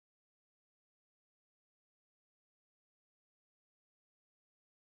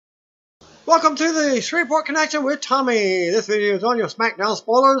Welcome to the Shreveport Connection with Tommy. This video is on your SmackDown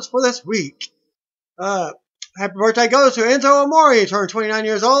spoilers for this week. Happy birthday goes to Enzo Amore, turned 29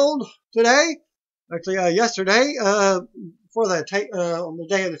 years old today. Actually, yesterday, for the on the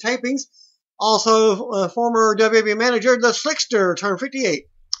day of the tapings. Also, former WWE manager, the Slickster, turned 58.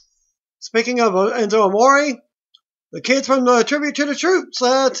 Speaking of Enzo Amore, the kids from the Tribute to the Troops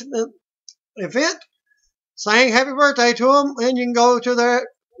event sang happy birthday to him, and you can go to the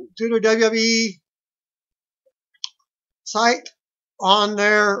WWE site on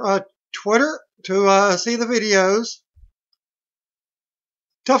their Twitter to see the videos.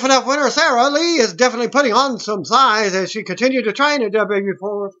 Tough Enough winner Sarah Lee is definitely putting on some size as she continued to train at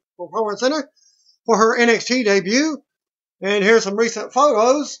WWE Performance Center for her NXT debut. And here's some recent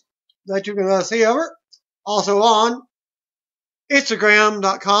photos that you can see of her. Also on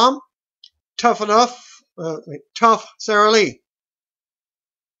Instagram.com, Tough Sarah Lee.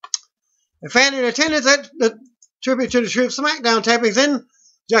 A fan in attendance at the Tribute to the Troops SmackDown tapings in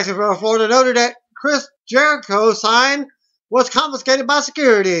Jacksonville, Florida, noted that Chris Jericho's sign was confiscated by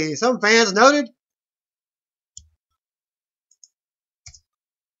security. Some fans noted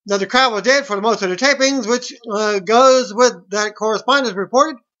that the crowd was dead for most of the tapings, which goes with that correspondence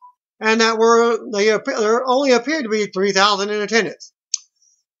reported, and that there only appeared to be 3,000 in attendance.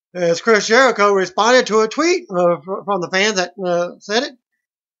 As Chris Jericho responded to a tweet from the fans that said it.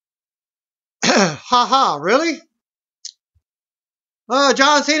 Haha, really?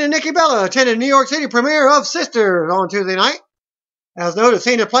 John Cena and Nikki Bella attended New York City premiere of Sisters on Tuesday night. As noted,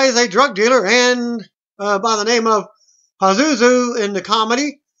 Cena plays a drug dealer and by the name of Pazuzu in the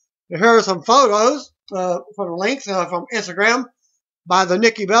comedy. Here are some photos from the links from Instagram by the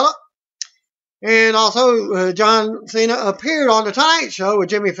Nikki Bella. And also, John Cena appeared on The Tonight Show with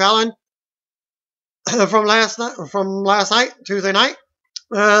Jimmy Fallon from last night, Tuesday night.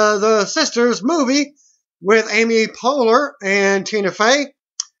 The Sisters movie with Amy Poehler and Tina Fey.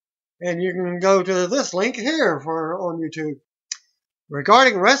 And you can go to this link here on YouTube.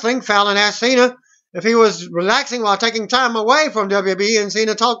 Regarding wrestling, Fallon asked Cena if he was relaxing while taking time away from WWE, and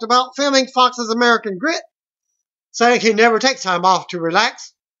Cena talked about filming Fox's American Grit, saying he never takes time off to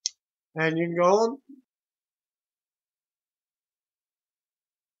relax. And you can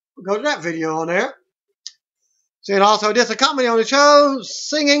go to that video on there. Cena also did some comedy on the show,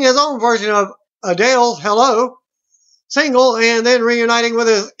 singing his own version of Adele's Hello single, and then reuniting with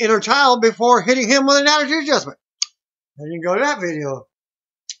his inner child before hitting him with an attitude adjustment. And you can go to that video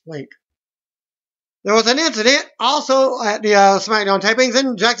link. There was an incident also at the SmackDown tapings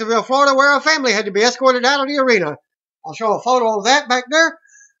in Jacksonville, Florida, where a family had to be escorted out of the arena. I'll show a photo of that back there.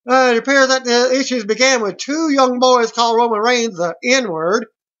 It appears that the issues began with two young boys called Roman Reigns the N-word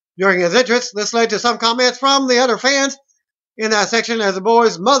during his entrance. This led to some comments from the other fans in that section, as the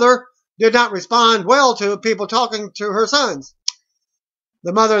boy's mother did not respond well to people talking to her sons.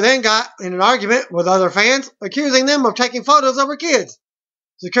 The mother then got in an argument with other fans, accusing them of taking photos of her kids.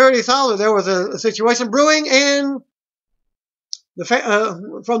 Security saw that there was a situation brewing and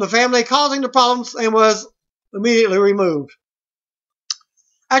from the family causing the problems, and was immediately removed.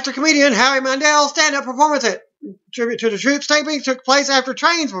 Actor comedian Howie Mandel's stand-up performance at Tribute to the Troops taping took place after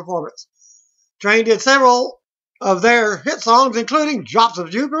Train's performance. Train did several of their hit songs, including Drops of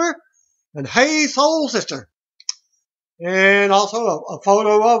Jupiter and Hey Soul Sister. And also a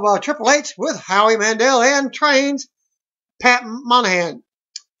photo of Triple H with Howie Mandel and Train's Pat Monahan.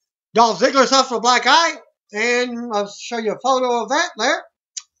 Dolph Ziggler suffered a black eye, and I'll show you a photo of that there.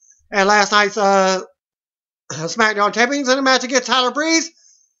 And last night's SmackDown tapings in a match against Tyler Breeze,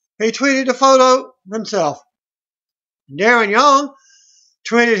 he tweeted a photo himself. Darren Young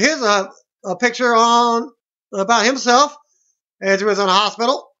tweeted his a picture about himself as he was in a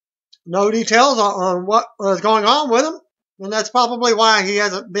hospital. No details on what was going on with him, and that's probably why he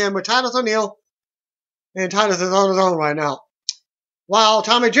hasn't been with Titus O'Neil, and Titus is on his own right now. While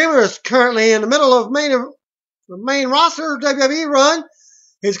Tommy Dreamer is currently in the middle of the main roster WWE run,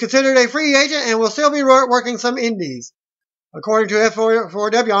 he's considered a free agent and will still be working some indies, according to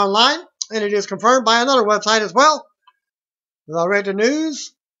F4W Online, and it is confirmed by another website as well. As I read the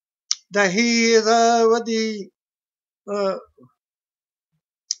news that he is with the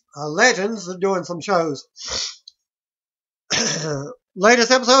Legends doing some shows.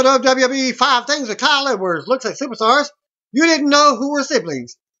 Latest episode of WWE 5 Things with Kyle Edwards looks at superstars you didn't know who were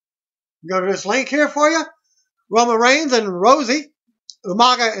siblings. Go to this link here for you. Roman Reigns and Rosie,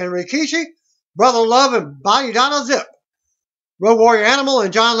 Umaga and Rikishi, Brother Love and Body Donna Zip, Road Warrior Animal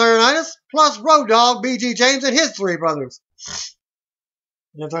and John Laurinaitis, plus Road Dogg, BG James, and his three brothers.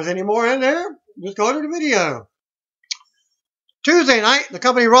 And if there's any more in there, just go to the video. Tuesday night, the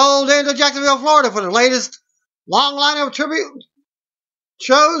company rolled into Jacksonville, Florida for the latest long line of tribute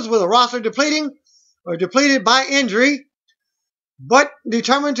shows with a roster depleted by injury, but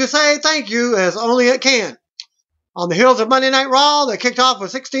determined to say thank you as only it can. On the heels of Monday Night Raw, they kicked off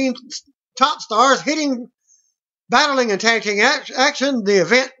with 16 top stars battling in tag team action. The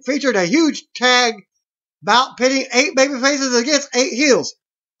event featured a huge tag bout pitting 8 babyfaces against 8 heels,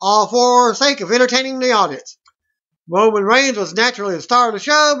 all for the sake of entertaining the audience. Roman Reigns was naturally the star of the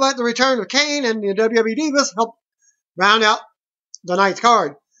show, but the return of Kane and the WWE Divas helped round out the night's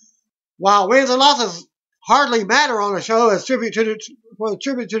card. While wins and losses hardly matter on a show as tribute to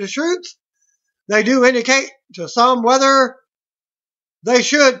the troops, they do indicate to some whether they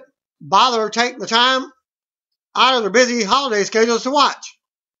should bother take the time out of their busy holiday schedules to watch.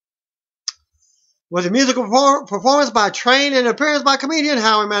 With a musical performance by Train and appearance by comedian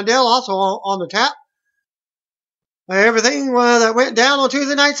Howie Mandel also on the tap. Everything that went down on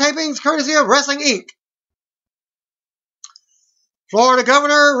Tuesday night tapings courtesy of Wrestling Inc. Florida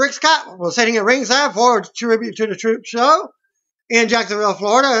Governor Rick Scott was sitting at ringside for a tribute to the troops show in Jacksonville,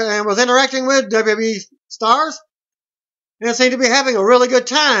 Florida, and was interacting with WWE stars and seemed to be having a really good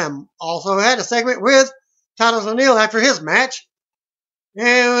time. Also had a segment with Titus O'Neil after his match,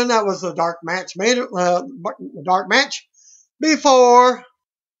 and that was the dark match before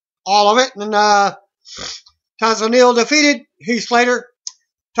all of it. And Titus O'Neil defeated Heath Slater.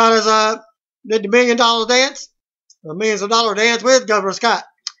 Titus did the $1 million dance, the millions of dollar dance with Governor Scott.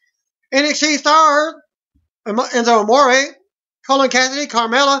 NXT stars Enzo Amore, Colin Cassidy,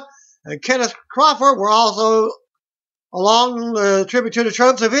 Carmella, and Kenneth Crawford were also along the Tribute to the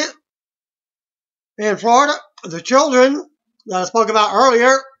Troops event in Florida. The children that I spoke about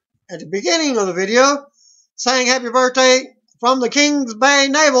earlier at the beginning of the video sang happy birthday from the Kings Bay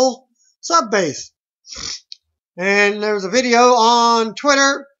Naval Sub Base. And there's a video on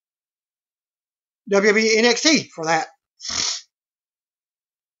Twitter, WWE NXT, for that.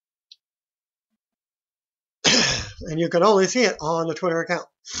 And you can only see it on the Twitter account.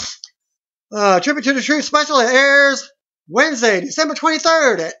 Tribute to the Truth special airs Wednesday, December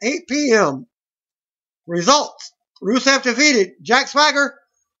 23rd at 8 p.m. Results. Rusev defeated Jack Swagger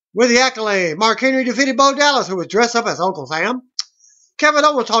with the accolade. Mark Henry defeated Bo Dallas, who was dressed up as Uncle Sam. Kevin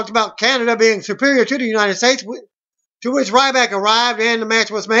Owens talked about Canada being superior to the United States, to which Ryback arrived and the match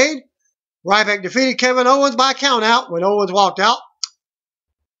was made. Ryback defeated Kevin Owens by countout when Owens walked out.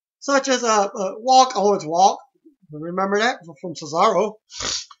 Such as a walk, Owens walk. Remember that from Cesaro.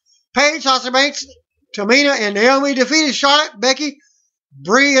 Paige, Sasha Banks, Tamina, and Naomi defeated Charlotte, Becky,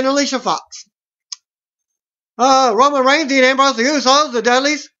 Brie, and Alicia Fox. Roman Reigns, Dean Ambrose, the Usos, the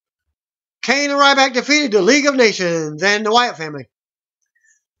Dudleys, Kane and Ryback defeated the League of Nations and the Wyatt family.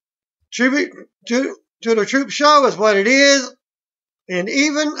 Tribute to the Troop show is what it is, and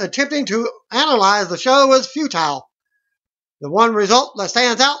even attempting to analyze the show was futile. The one result that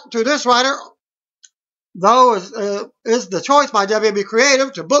stands out to this writer, though, is the choice by WWE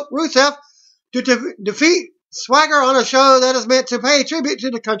Creative to book Rusev to defeat Swagger on a show that is meant to pay tribute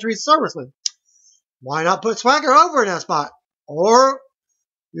to the country's servicemen. Why not put Swagger over in that spot? Or,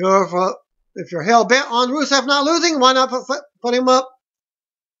 if you're hell-bent on Rusev not losing, why not put him up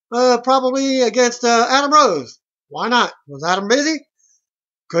probably against Adam Rose? Why not? Was Adam busy?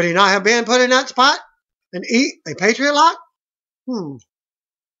 Could he not have been put in that spot and eat a Patriot lock?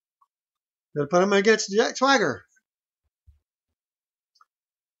 Could put him against Jack Swagger.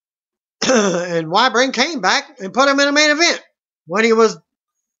 And why bring Kane back and put him in a main event when he has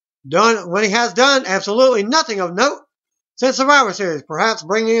done absolutely nothing of note since Survivor Series? Perhaps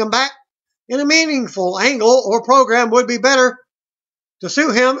bringing him back in a meaningful angle or program would be better to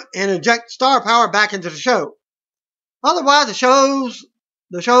suit him and inject star power back into the show. Otherwise, the show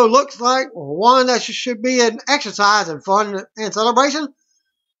looks like one that should be an exercise and fun and celebration,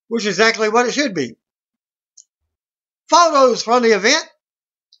 which is exactly what it should be. Photos from the event,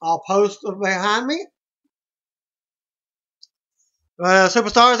 I'll post behind me.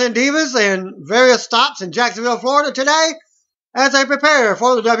 Superstars and divas and various stops in Jacksonville, Florida today as they prepare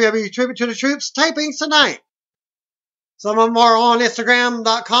for the WWE Tribute to the Troops tapings tonight. Some of them are on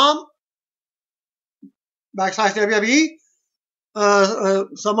Instagram.com/WWE.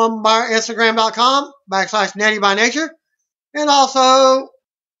 Some of them are Instagram.com/NattyByNature. And also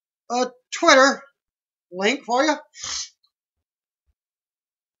a Twitter link for you.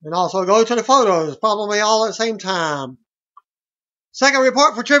 And also go to the photos, probably all at the same time. Second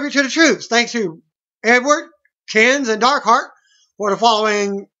report for Tribute to the Troops. Thanks to Edward, Kens, and Darkheart for the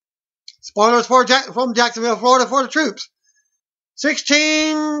following spoilers from Jacksonville, Florida for the Troops.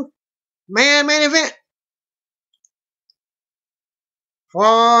 16-man main event.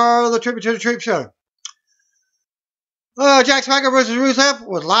 for the Tribute to the Troop show. Jack Swagger versus Rusev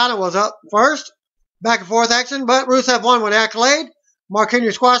Lana was up first. Back and forth action, but Rusev won with accolade. Mark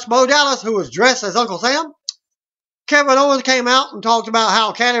Henry squashed Bo Dallas, who was dressed as Uncle Sam. Kevin Owens came out and talked about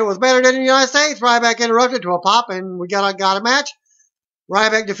how Canada was better than the United States. Ryback interrupted to a pop, and we got a match.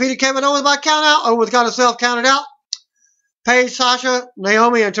 Ryback defeated Kevin Owens by count out. Owens got himself counted out. Paige, Sasha,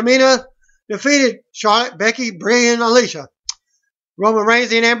 Naomi, and Tamina defeated Charlotte, Becky, Brie, and Alicia. Roman Reigns,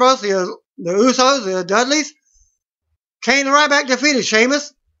 Dean Ambrose, the Usos, the Dudleys. Kane and Ryback defeated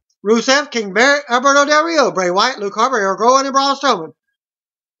Sheamus, Rusev, King Barrett, Alberto Del Rio, Bray Wyatt, Luke Harper, Eric Rowan, and Braun Strowman.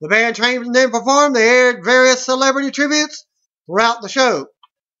 The band trained and then performed. They aired various celebrity tributes throughout the show.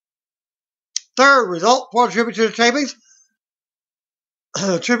 Third result for the Tribute to the Tapings.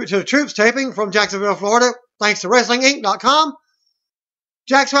 Tribute to the Troops taping from Jacksonville, Florida, thanks to WrestlingInc.com.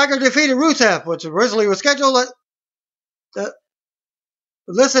 Jack Swagger defeated Rusev, which originally was scheduled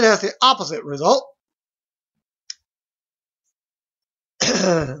listed as the opposite result.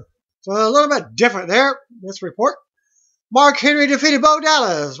 So a little bit different there, this report. Mark Henry defeated Bo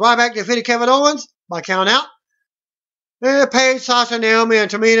Dallas. Ryback defeated Kevin Owens by count out. Paige, Sasha, Naomi,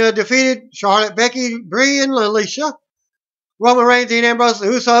 and Tamina defeated Charlotte, Becky, Brie, and Alicia. Roman Reigns, Dean Ambrose, the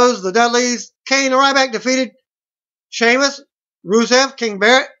Usos, the Dudleys. Kane and Ryback defeated Sheamus, Rusev, King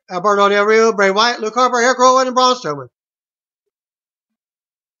Barrett, Alberto Del Rio, Bray Wyatt, Luke Harper, Eric Rowan, and Braun Strowman.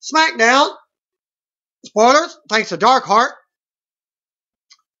 SmackDown. Spoilers, thanks to Dark Heart.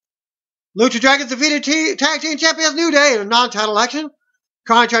 Lucha Dragons defeated Tag Team Champions New Day in a non-title action.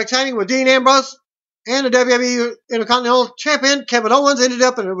 Contract signing with Dean Ambrose and the WWE Intercontinental Champion Kevin Owens ended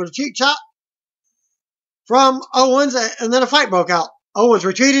up with a cheap shot from Owens, and then a fight broke out. Owens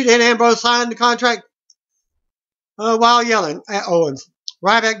retreated, and Ambrose signed the contract while yelling at Owens.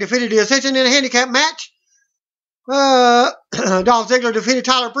 Ryback defeated the Ascension in a handicap match. Dolph Ziggler defeated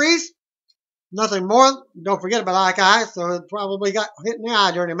Tyler Breeze. Nothing more. Don't forget about Ike Eye, so it probably got hit in the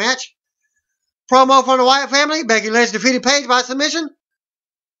eye during the match. Promo from the Wyatt family. Becky Lynch defeated Paige by submission.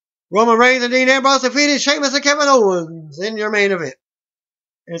 Roman Reigns and Dean Ambrose defeated Sheamus and Kevin Owens in your main event.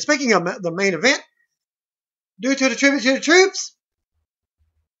 And speaking of the main event, due to the Tribute to the Troops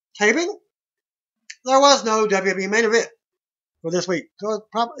taping, there was no WWE main event for this week. So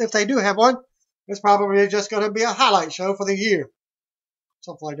if they do have one, it's probably just going to be a highlight show for the year.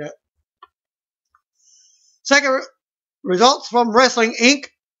 Something like that. Second results from Wrestling Inc.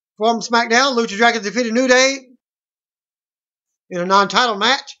 From SmackDown. Lucha Dragons defeated New Day in a non-title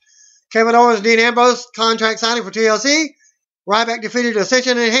match. Kevin Owens and Dean Ambrose contract signing for TLC. Ryback defeated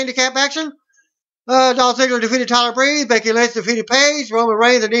Ascension in a handicap action. Dolph Ziggler defeated Tyler Breeze. Becky Lynch defeated Paige. Roman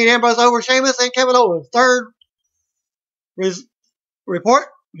Reigns and Dean Ambrose over Sheamus and Kevin Owens. Third report.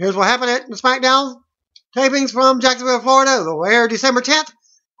 Here's what happened at the SmackDown tapings from Jacksonville, Florida. They'll air December 10th.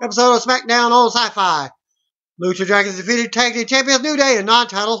 Episode of SmackDown on Sci-Fi. Lucha Dragons defeated Tag Team Champions New Day in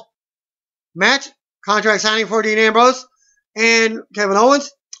non-title match. Contract signing for Dean Ambrose and Kevin Owens.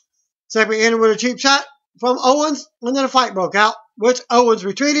 Segment ended with a cheap shot from Owens, and then a fight broke out, which Owens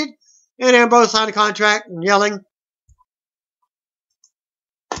retreated, and Ambrose signed a contract and yelling.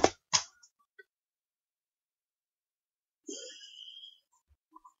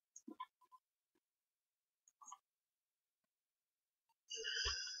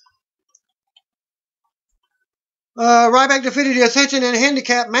 Ryback defeated the Ascension in a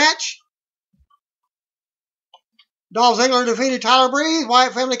handicap match. Dolph Ziggler defeated Tyler Breeze.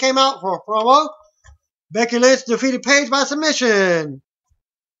 Wyatt family came out for a promo. Becky Lynch defeated Paige by submission.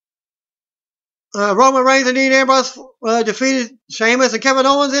 Roman Reigns and Dean Ambrose defeated Sheamus and Kevin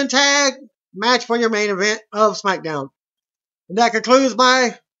Owens in tag match for your main event of SmackDown. And that concludes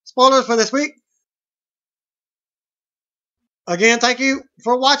my spoilers for this week. Again, thank you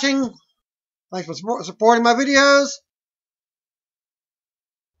for watching. Thanks for supporting my videos.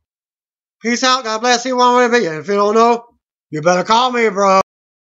 Peace out. God bless you. One way video. If you don't know, you better call me, bro.